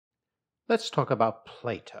Let's talk about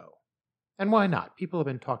Plato. And why not? People have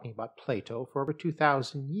been talking about Plato for over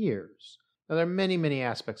 2,000 years. Now, there are many, many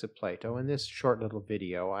aspects of Plato. In this short little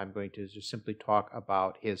video, I'm going to just simply talk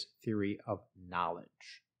about his theory of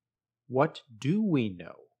knowledge. What do we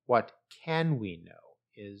know? What can we know?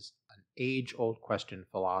 Is an age-old question in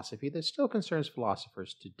philosophy that still concerns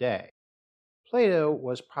philosophers today. Plato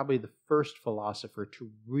was probably the first philosopher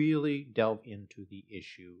to really delve into the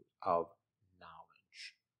issue of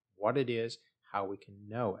knowledge. What it is, how we can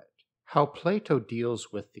know it. How Plato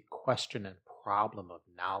deals with the question and problem of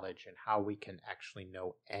knowledge and how we can actually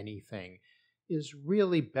know anything is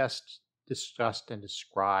really best discussed and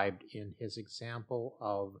described in his example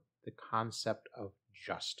of the concept of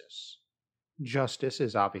justice. Justice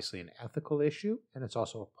is obviously an ethical issue, and it's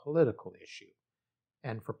also a political issue.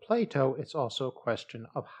 And for Plato, it's also a question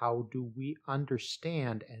of how do we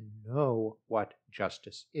understand and know what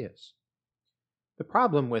justice is. The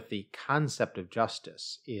problem with the concept of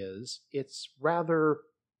justice is it's rather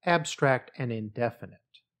abstract and indefinite.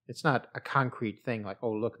 It's not a concrete thing like,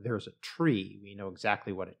 oh, look, there's a tree. We know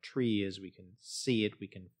exactly what a tree is. We can see it. We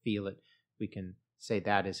can feel it. We can say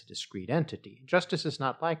that is a discrete entity. Justice is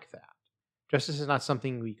not like that. Justice is not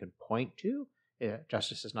something we can point to.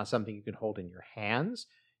 Justice is not something you can hold in your hands.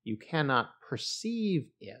 You cannot perceive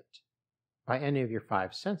it by any of your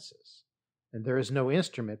five senses. And there is no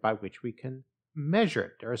instrument by which we can measure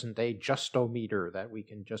it. There isn't a justometer that we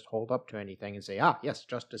can just hold up to anything and say, yes,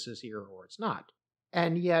 justice is here or it's not.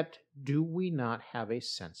 And yet, do we not have a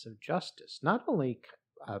sense of justice? Not only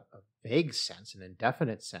a vague sense, an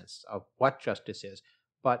indefinite sense of what justice is,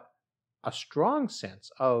 but a strong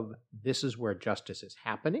sense of this is where justice is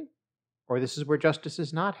happening or this is where justice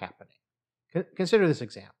is not happening. Consider this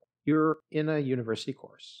example. You're in a university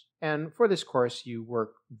course, and for this course, you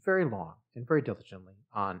work very long and very diligently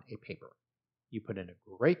on a paper. You put in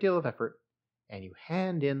a great deal of effort, and you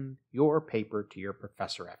hand in your paper to your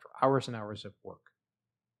professor after hours and hours of work.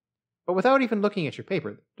 But without even looking at your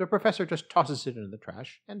paper, the professor just tosses it in the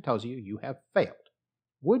trash and tells you you have failed.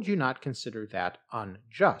 Would you not consider that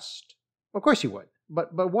unjust? Of course you would,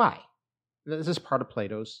 but why? This is part of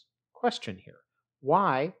Plato's question here.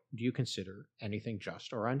 Why do you consider anything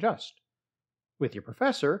just or unjust? With your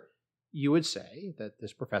professor, you would say that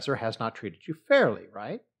this professor has not treated you fairly,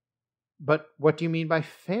 right? But what do you mean by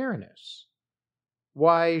fairness?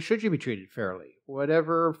 Why should you be treated fairly?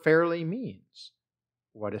 Whatever fairly means.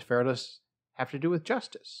 What does fairness have to do with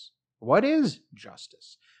justice? What is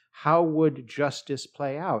justice? How would justice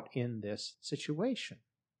play out in this situation?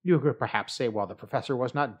 You could perhaps say, well, the professor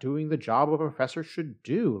was not doing the job a professor should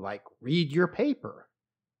do, like read your paper,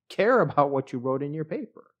 care about what you wrote in your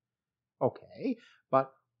paper. Okay,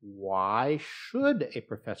 but why should a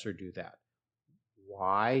professor do that?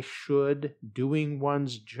 Why should doing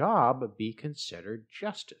one's job be considered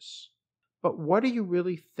justice? But what are you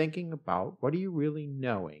really thinking about? What are you really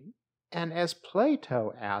knowing? And as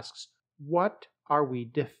Plato asks, what are we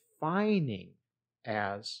defining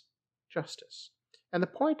as justice? And the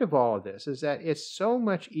point of all of this is that it's so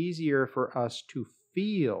much easier for us to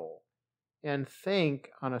feel and think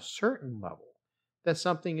on a certain level that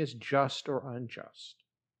something is just or unjust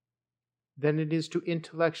than it is to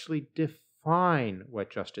intellectually define what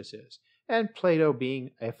justice is. And Plato, being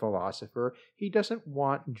a philosopher, he doesn't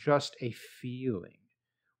want just a feeling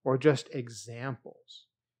or just examples.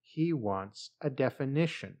 He wants a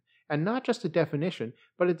definition. And not just a definition,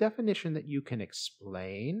 but a definition that you can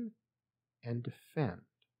explain and defend.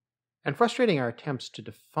 And frustrating our attempts to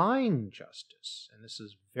define justice, and this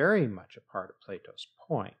is very much a part of Plato's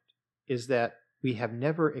point, is that we have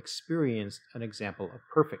never experienced an example of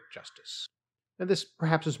perfect justice. Now, this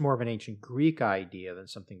perhaps is more of an ancient Greek idea than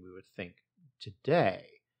something we would think today,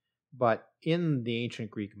 but in the ancient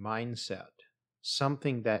Greek mindset,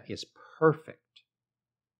 something that is perfect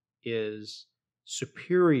is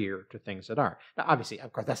superior to things that aren't. Now, obviously,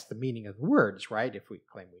 of course, that's the meaning of the words, right? If we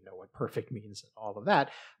claim we know what perfect means and all of that,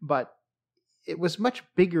 but it was much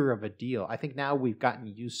bigger of a deal. I think now we've gotten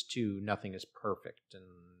used to nothing is perfect and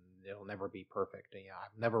it'll never be perfect.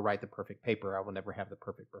 I'll never write the perfect paper. I will never have the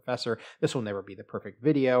perfect professor. This will never be the perfect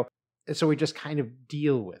video. And so we just kind of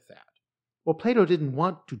deal with that. Well, Plato didn't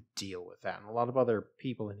want to deal with that, and a lot of other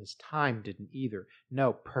people in his time didn't either.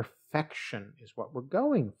 No, perfection is what we're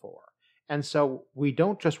going for. And so we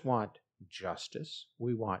don't just want justice,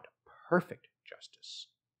 we want perfect justice.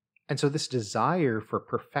 And so this desire for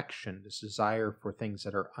perfection, this desire for things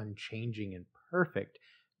that are unchanging and perfect,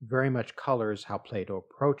 very much colors how Plato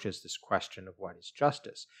approaches this question of what is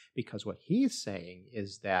justice. Because what he's saying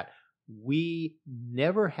is that we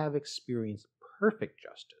never have experienced perfect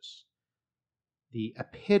justice, the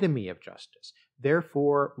epitome of justice.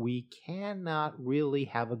 Therefore, we cannot really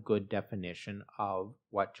have a good definition of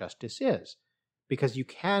what justice is, because you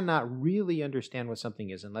cannot really understand what something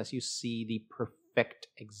is unless you see the perfect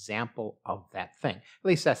example of that thing. At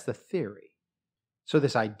least that's the theory. So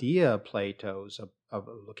this idea of Plato's of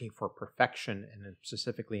looking for perfection, and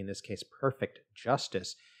specifically in this case, perfect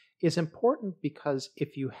justice, is important because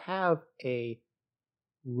if you have a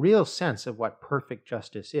real sense of what perfect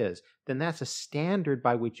justice is, then that's a standard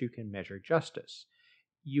by which you can measure justice.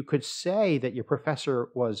 You could say that your professor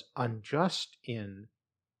was unjust in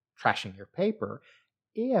trashing your paper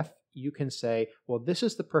if you can say, well, this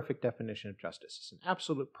is the perfect definition of justice. It's an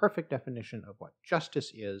absolute perfect definition of what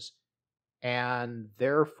justice is, and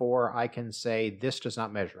therefore I can say this does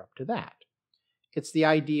not measure up to that. It's the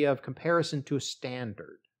idea of comparison to a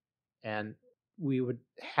standard, and we would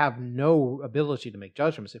have no ability to make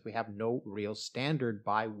judgments if we have no real standard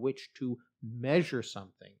by which to measure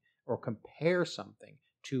something or compare something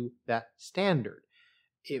to that standard.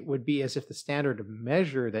 It would be as if the standard of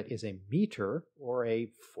measure that is a meter or a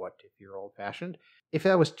foot, if you're old-fashioned, if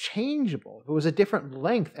that was changeable, if it was a different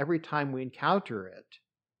length every time we encounter it,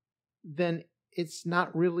 then it's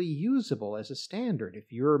not really usable as a standard.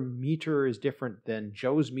 If your meter is different than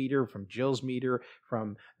Joe's meter, from Jill's meter,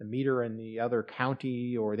 from the meter in the other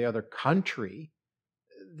county or the other country,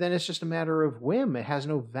 then it's just a matter of whim. It has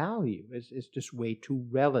no value. It's just way too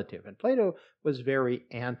relative. And Plato was very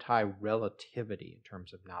anti-relativity in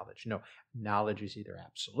terms of knowledge. No, knowledge is either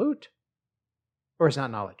absolute or it's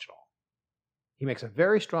not knowledge at all. He makes a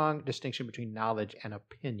very strong distinction between knowledge and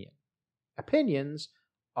opinion. Opinions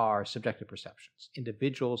are subjective perceptions.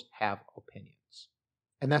 Individuals have opinions.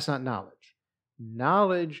 And that's not knowledge.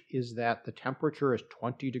 Knowledge is that the temperature is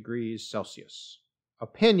 20 degrees Celsius.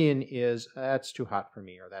 Opinion is, that's too hot for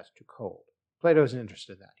me, or that's too cold. Plato isn't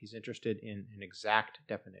interested in that. He's interested in an exact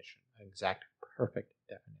definition, an exact perfect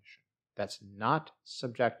definition. That's not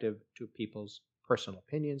subjective to people's personal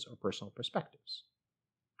opinions or personal perspectives.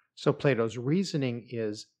 So Plato's reasoning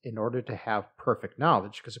is, in order to have perfect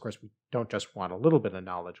knowledge, because of course we don't just want a little bit of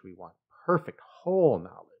knowledge, we want perfect whole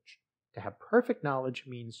knowledge. To have perfect knowledge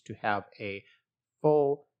means to have a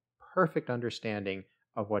full, perfect understanding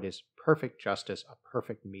of what is perfect justice, a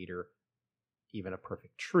perfect meter, even a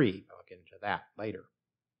perfect tree. I'll get into that later.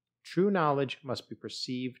 True knowledge must be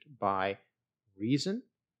perceived by reason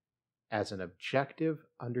as an objective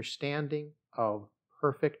understanding of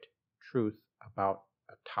perfect truth about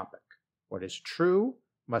a topic. What is true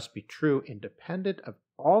must be true independent of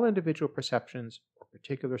all individual perceptions or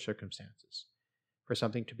particular circumstances. For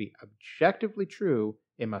something to be objectively true,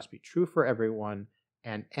 it must be true for everyone,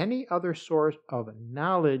 and any other source of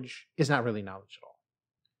knowledge is not really knowledge at all.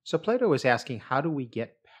 So Plato is asking, how do we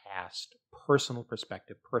get past personal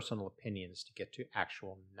perspective, personal opinions, to get to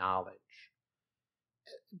actual knowledge?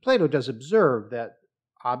 Plato does observe that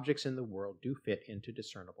objects in the world do fit into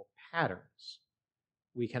discernible patterns.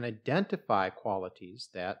 We can identify qualities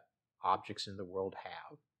that objects in the world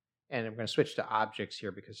have. And I'm going to switch to objects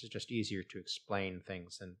here because it's just easier to explain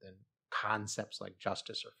things than concepts like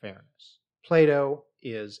justice or fairness. Plato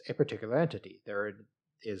is a particular entity. There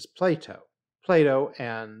is Plato. Plato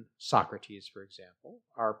and Socrates, for example,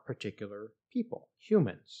 are particular people,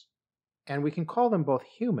 humans. And we can call them both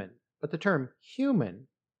human, but the term human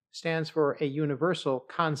stands for a universal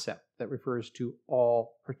concept that refers to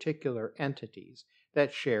all particular entities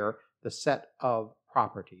that share the set of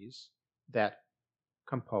properties that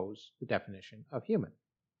compose the definition of human.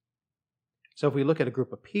 So if we look at a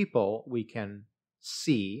group of people, we can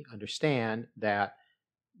understand that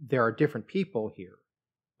there are different people here,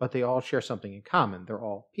 but they all share something in common. They're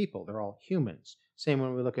all people. They're all humans. Same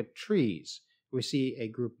when we look at trees. We see a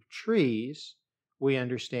group of trees. We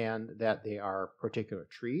understand that they are particular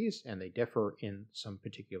trees and they differ in some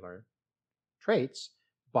particular traits,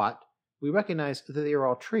 but we recognize that they are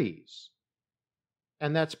all trees.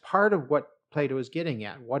 And that's part of what Plato is getting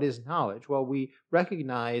at. What is knowledge? Well, we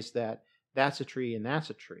recognize that that's a tree and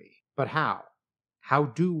that's a tree. But how? How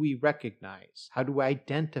do we recognize? How do we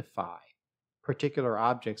identify particular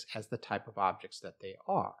objects as the type of objects that they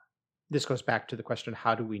are? This goes back to the question,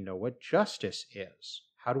 how do we know what justice is?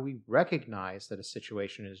 How do we recognize that a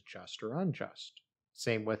situation is just or unjust?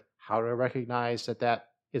 Same with, how do I recognize that that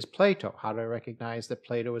is Plato? How do I recognize that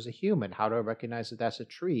Plato is a human? How do I recognize that that's a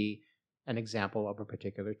tree, an example of a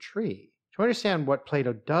particular tree? To understand what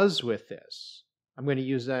Plato does with this, I'm going to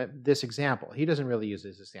use this example. He doesn't really use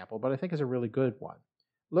this example, but I think it's a really good one.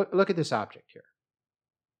 Look at this object here.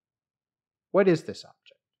 What is this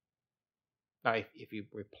object? Now, if you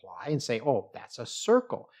reply and say, oh, that's a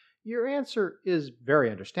circle, Your answer is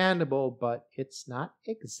very understandable, but it's not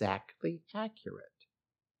exactly accurate.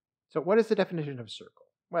 So what is the definition of a circle?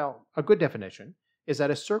 Well, a good definition is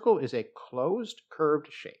that a circle is a closed, curved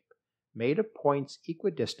shape made of points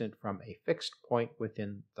equidistant from a fixed point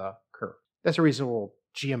within the curve. That's a reasonable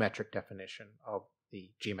geometric definition of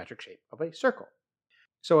the geometric shape of a circle.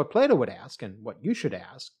 So what Plato would ask, and what you should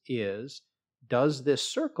ask, is, does this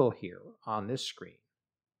circle here on this screen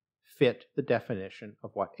fit the definition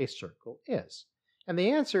of what a circle is? And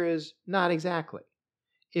the answer is not exactly.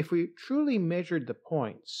 If we truly measured the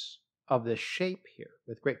points of this shape here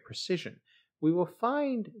with great precision, we will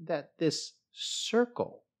find that this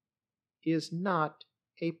circle is not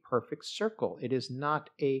a perfect circle. It is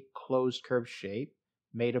not a closed curved shape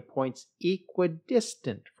made of points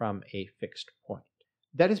equidistant from a fixed point.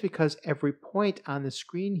 That is because every point on the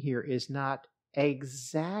screen here is not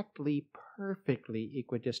exactly perfectly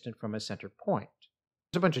equidistant from a center point.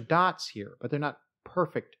 There's a bunch of dots here, but they're not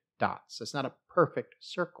perfect dots. It's not a perfect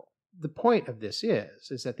circle. The point of this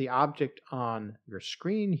is that the object on your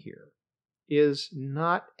screen here is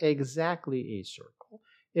not exactly a circle.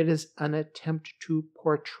 It is an attempt to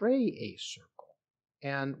portray a circle.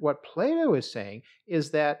 And what Plato is saying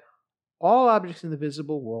is that all objects in the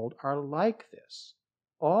visible world are like this.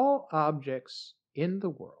 All objects in the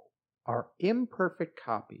world are imperfect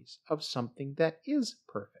copies of something that is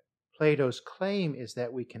perfect. Plato's claim is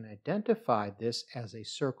that we can identify this as a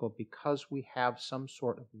circle because we have some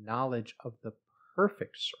sort of knowledge of the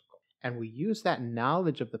perfect circle. And we use that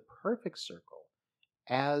knowledge of the perfect circle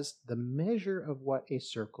as the measure of what a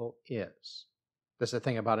circle is. That's the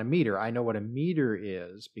thing about a meter. I know what a meter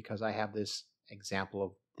is because I have this example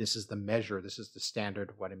of this is the measure, this is the standard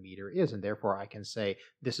of what a meter is, and therefore I can say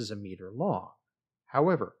this is a meter long.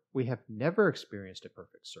 However, we have never experienced a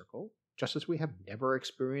perfect circle, just as we have never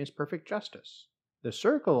experienced perfect justice. The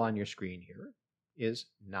circle on your screen here is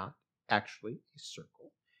not actually a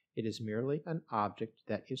circle. It is merely an object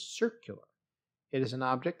that is circular. It is an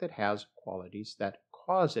object that has qualities that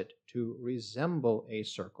cause it to resemble a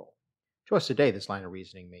circle. To us today, this line of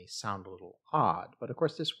reasoning may sound a little odd, but of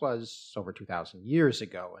course this was over 2,000 years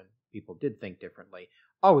ago, and people did think differently.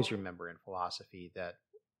 Always remember in philosophy that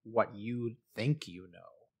what you think you know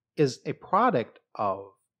is a product of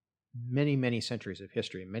many, many centuries of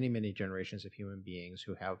history, many, many generations of human beings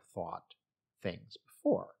who have thought things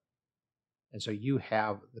before. And so you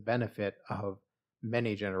have the benefit of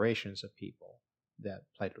many generations of people that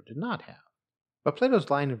Plato did not have. But Plato's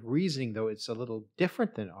line of reasoning, though it's a little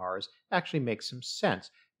different than ours, actually makes some sense,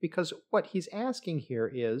 because what he's asking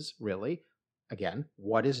here is really, again,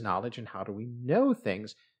 what is knowledge and how do we know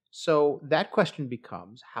things? So that question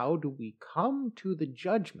becomes, how do we come to the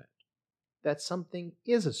judgment that something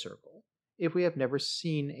is a circle if we have never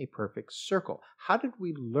seen a perfect circle? How did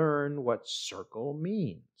we learn what circle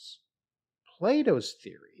means? Plato's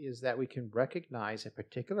theory is that we can recognize a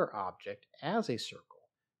particular object as a circle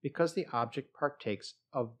because the object partakes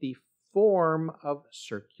of the form of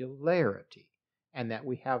circularity, and that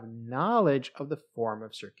we have knowledge of the form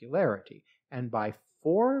of circularity. And by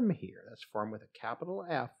form here, that's form with a capital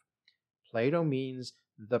F, Plato means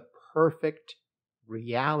the perfect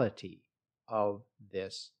reality of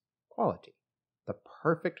this quality, the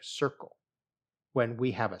perfect circle. When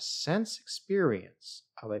we have a sense experience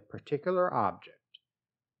of a particular object,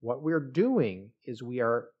 what we're doing is we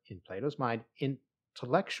are, in Plato's mind,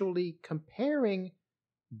 intellectually comparing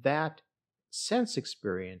that sense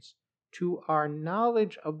experience to our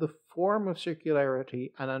knowledge of the form of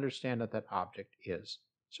circularity and understand that that object is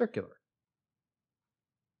circular.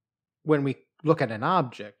 When we look at an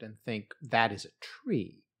object and think that is a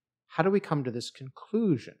tree, how do we come to this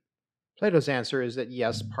conclusion? Plato's answer is that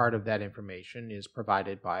yes, part of that information is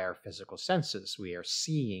provided by our physical senses. We are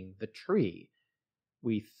seeing the tree.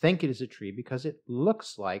 We think it is a tree because it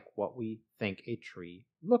looks like what we think a tree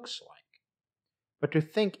looks like. But to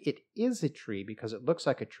think it is a tree because it looks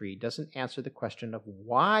like a tree doesn't answer the question of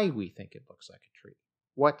why we think it looks like a tree.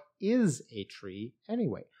 What is a tree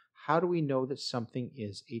anyway? How do we know that something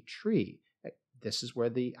is a tree? This is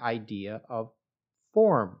where the idea of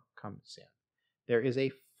form comes in. There is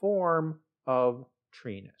a form of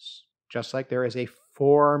treeness, just like there is a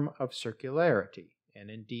form of circularity. And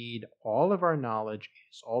indeed, all of our knowledge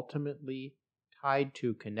is ultimately tied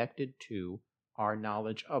to, connected to, our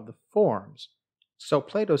knowledge of the forms. So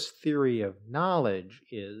Plato's theory of knowledge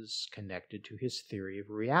is connected to his theory of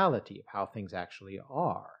reality, of how things actually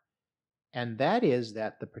are. And that is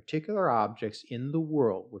that the particular objects in the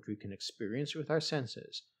world which we can experience with our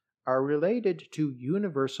senses are related to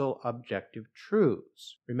universal objective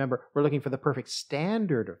truths. Remember, we're looking for the perfect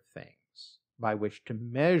standard of things, by which to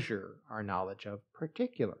measure our knowledge of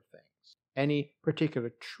particular things. Any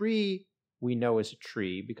particular tree we know is a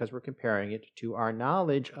tree because we're comparing it to our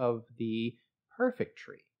knowledge of the perfect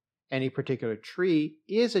tree. Any particular tree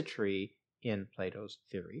is a tree in Plato's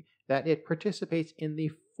theory, that it participates in the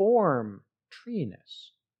form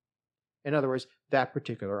treeness. In other words, that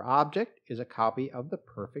particular object is a copy of the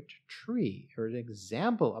perfect tree, or an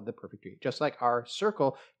example of the perfect tree. Just like our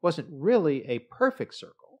circle wasn't really a perfect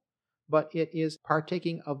circle, but it is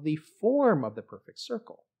partaking of the form of the perfect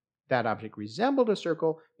circle. That object resembled a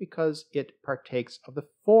circle because it partakes of the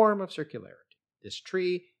form of circularity. This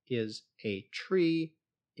tree is a tree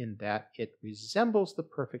in that it resembles the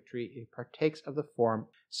perfect tree, it partakes of the form.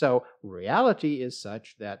 So reality is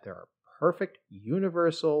such that there are perfect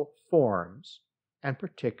universal forms and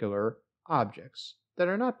particular objects that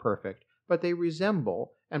are not perfect, but they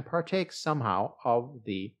resemble and partake somehow of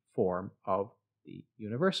the form of the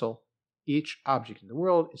universal. Each object in the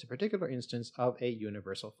world is a particular instance of a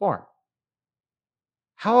universal form.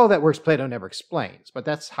 How all that works, Plato never explains, but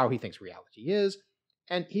that's how he thinks reality is.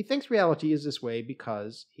 And he thinks reality is this way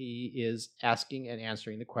because he is asking and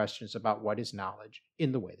answering the questions about what is knowledge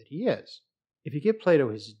in the way that he is. If you give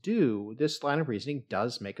Plato his due, this line of reasoning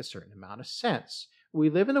does make a certain amount of sense. We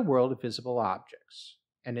live in a world of visible objects,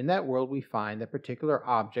 and in that world we find that particular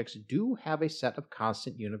objects do have a set of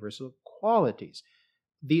constant universal qualities.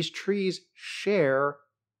 These trees share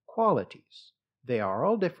qualities. They are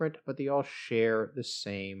all different, but they all share the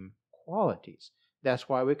same qualities. That's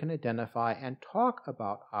why we can identify and talk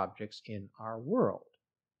about objects in our world.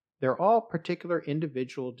 They're all particular,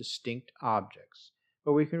 individual, distinct objects,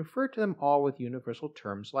 but we can refer to them all with universal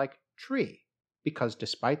terms like tree, because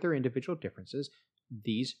despite their individual differences,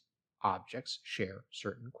 these objects share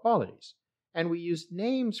certain qualities. And we use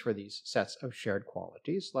names for these sets of shared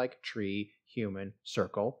qualities like tree, human,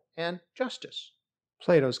 circle, and justice.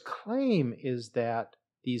 Plato's claim is that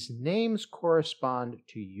these names correspond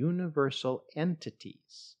to universal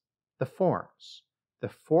entities, the forms. The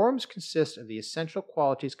forms consist of the essential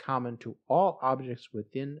qualities common to all objects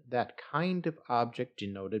within that kind of object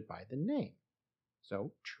denoted by the name.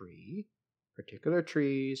 So, tree, particular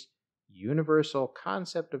trees, universal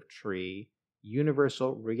concept of tree,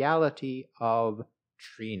 universal reality of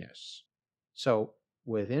treeness. So,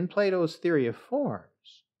 within Plato's theory of forms,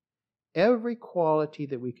 every quality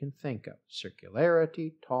that we can think of,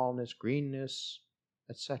 circularity, tallness, greenness,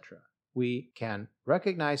 etc., we can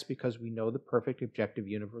recognize because we know the perfect objective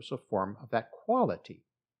universal form of that quality.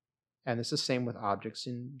 And it's the same with objects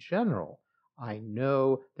in general. I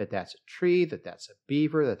know that that's a tree, that that's a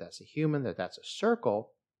beaver, that that's a human, that that's a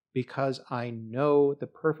circle, because I know the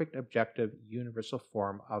perfect objective universal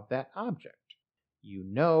form of that object. You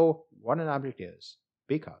know what an object is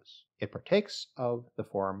because it partakes of the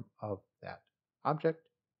form of that object,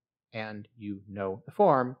 and you know the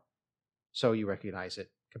form, so you recognize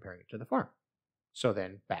it comparing it to the form. So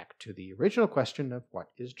then back to the original question of what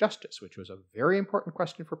is justice, which was a very important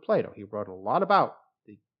question for Plato. He wrote a lot about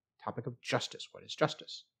the topic of justice. What is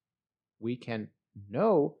justice? We can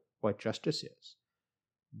know what justice is,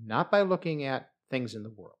 not by looking at things in the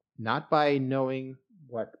world, not by knowing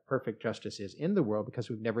what perfect justice is in the world, because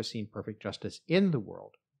we've never seen perfect justice in the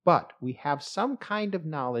world, but we have some kind of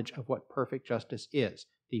knowledge of what perfect justice is,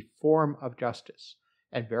 the form of justice,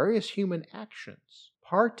 and various human actions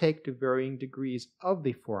partake to varying degrees of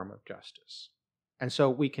the form of justice. And so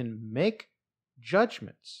we can make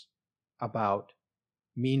judgments about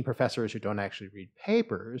mean professors who don't actually read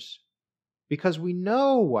papers because we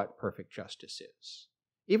know what perfect justice is.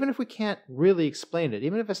 Even if we can't really explain it,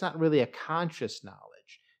 even if it's not really a conscious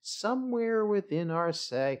knowledge, somewhere within our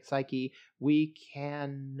psyche we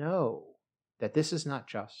can know that this is not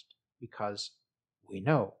just because we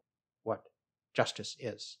know what justice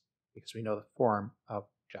is, because we know the form of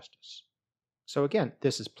justice. So again,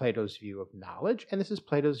 this is Plato's view of knowledge, and this is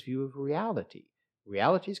Plato's view of reality.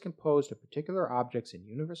 Reality is composed of particular objects in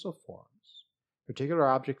universal forms. Particular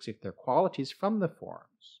objects get their qualities from the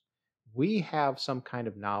forms. We have some kind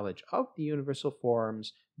of knowledge of the universal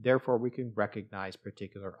forms, therefore we can recognize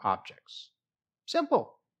particular objects.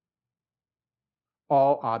 Simple.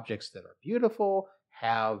 All objects that are beautiful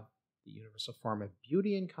have the universal form of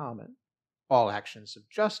beauty in common. All actions of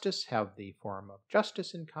justice have the form of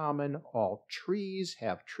justice in common. All trees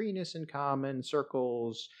have treeness in common.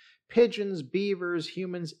 Circles, pigeons, beavers,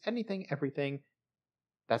 humans, anything, everything.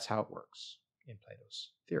 That's how it works in Plato's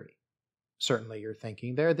theory. Certainly you're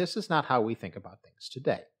thinking there, this is not how we think about things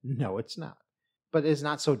today. No, it's not. But it's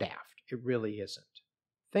not so daft. It really isn't.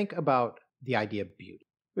 Think about the idea of beauty.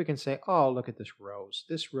 We can say, oh, look at this rose.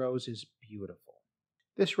 This rose is beautiful.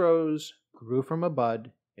 This rose grew from a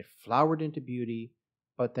bud, it flowered into beauty,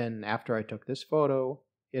 but then after I took this photo,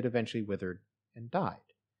 it eventually withered and died.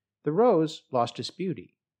 The rose lost its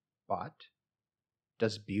beauty, but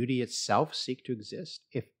does beauty itself seek to exist?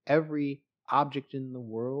 If every object in the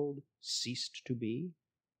world ceased to be,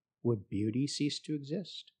 would beauty cease to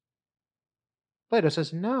exist? Plato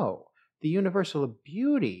says no. The universal of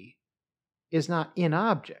beauty is not in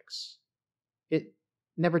objects. It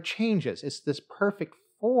never changes. It's this perfect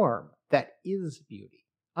form that is beauty,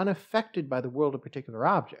 unaffected by the world of particular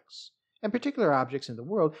objects. And particular objects in the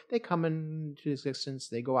world, they come into existence,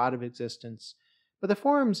 they go out of existence, but the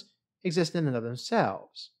forms exist in and of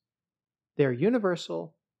themselves. They're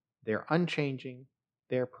universal, they're unchanging,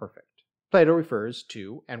 they're perfect. Plato refers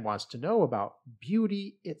to and wants to know about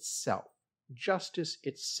beauty itself, justice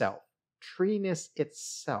itself, treeness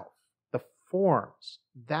itself, the forms.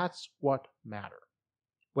 That's what matter.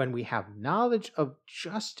 When we have knowledge of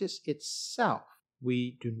justice itself,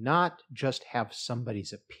 we do not just have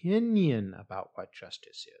somebody's opinion about what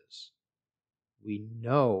justice is. We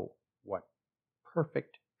know what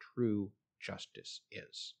perfect, true justice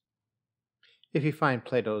is. If you find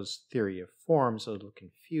Plato's theory of forms a little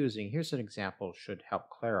confusing, here's an example should help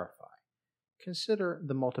clarify. Consider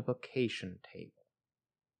the multiplication table.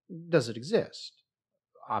 Does it exist?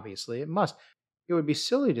 Obviously it must. It would be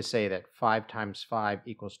silly to say that 5 times 5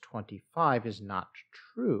 equals 25 is not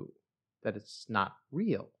true, that it's not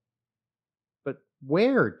real. But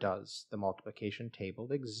where does the multiplication table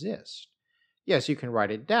exist? Yes, you can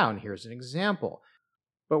write it down. Here's an example.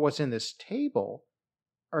 But what's in this table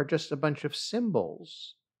are just a bunch of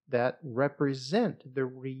symbols that represent the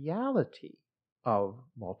reality of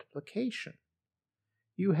multiplication.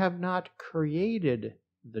 You have not created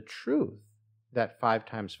the truth that 5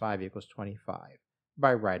 times 5 equals 25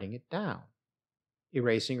 by writing it down.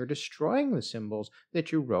 Erasing or destroying the symbols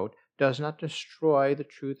that you wrote does not destroy the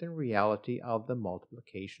truth and reality of the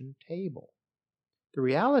multiplication table. The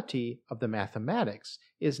reality of the mathematics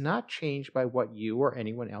is not changed by what you or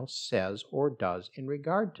anyone else says or does in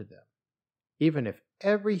regard to them. Even if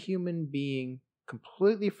every human being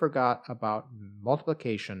completely forgot about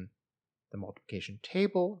multiplication, the multiplication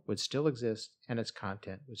table would still exist and its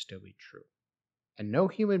content would still be true. And no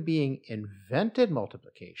human being invented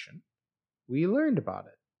multiplication. We learned about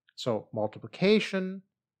it. So multiplication,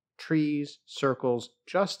 trees, circles,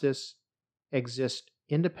 justice exist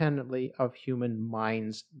independently of human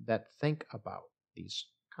minds that think about these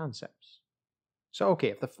concepts. So, okay,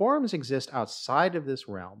 if the forms exist outside of this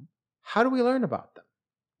realm, how do we learn about them?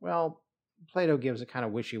 Well, Plato gives a kind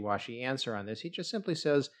of wishy-washy answer on this. He just simply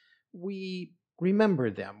says, we remember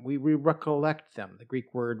them, we recollect them. The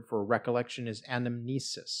Greek word for recollection is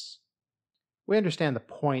anamnesis. We understand the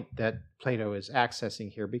point that Plato is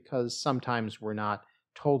accessing here because sometimes we're not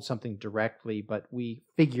told something directly, but we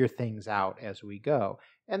figure things out as we go.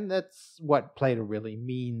 And that's what Plato really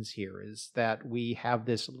means here, is that we have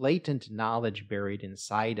this latent knowledge buried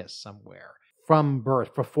inside us somewhere. From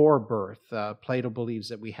birth, before birth, Plato believes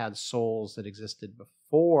that we had souls that existed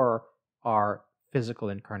before our physical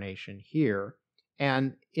incarnation here.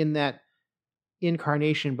 And in that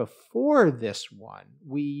incarnation before this one,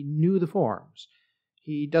 we knew the forms.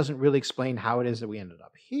 He doesn't really explain how it is that we ended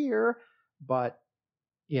up here, but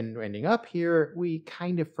in ending up here, we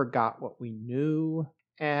kind of forgot what we knew,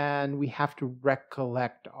 and we have to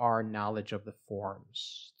recollect our knowledge of the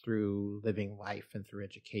forms through living life and through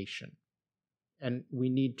education. And we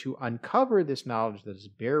need to uncover this knowledge that is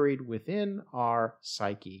buried within our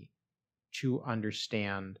psyche to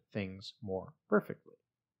understand things more perfectly.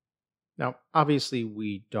 Now, obviously,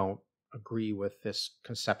 we don't agree with this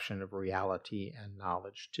conception of reality and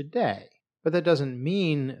knowledge today. But that doesn't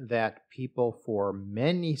mean that people for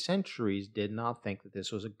many centuries did not think that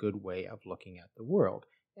this was a good way of looking at the world.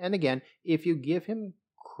 And again, if you give him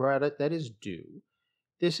credit that is due,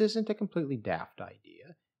 this isn't a completely daft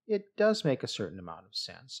idea. It does make a certain amount of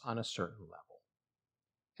sense on a certain level.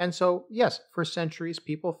 And so, yes, for centuries,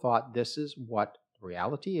 people thought this is what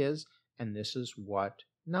reality is, and this is what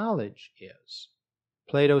knowledge is.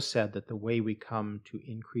 Plato said that the way we come to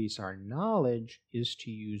increase our knowledge is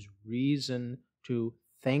to use reason to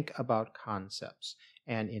think about concepts.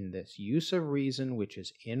 And in this use of reason, which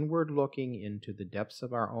is inward looking into the depths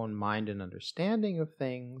of our own mind and understanding of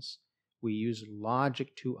things, we use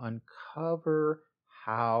logic to uncover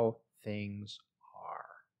how things are.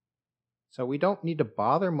 So we don't need to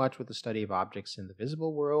bother much with the study of objects in the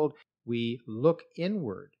visible world. We look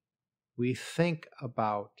inward. We think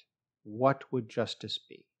about what would justice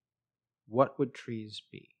be? What would trees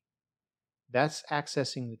be? That's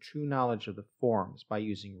accessing the true knowledge of the forms by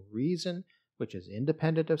using reason which is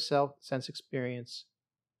independent of sense experience,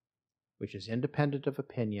 which is independent of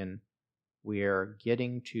opinion, we are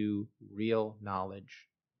getting to real knowledge.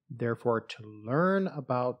 Therefore, to learn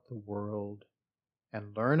about the world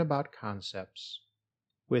and learn about concepts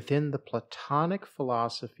within the Platonic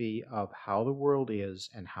philosophy of how the world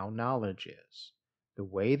is and how knowledge is, the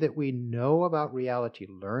way that we know about reality,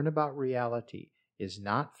 learn about reality, is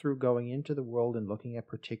not through going into the world and looking at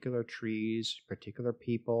particular trees, particular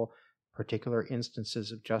people, particular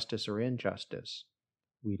instances of justice or injustice.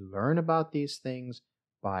 We learn about these things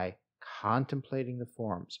by contemplating the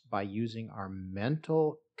forms, by using our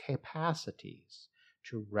mental capacities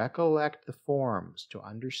to recollect the forms, to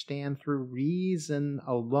understand through reason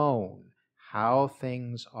alone how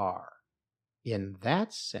things are. In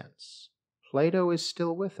that sense, Plato is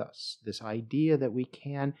still with us. This idea that we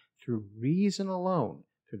can, through reason alone,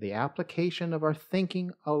 through the application of our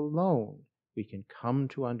thinking alone, we can come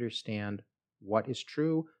to understand what is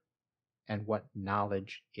true and what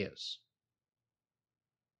knowledge is.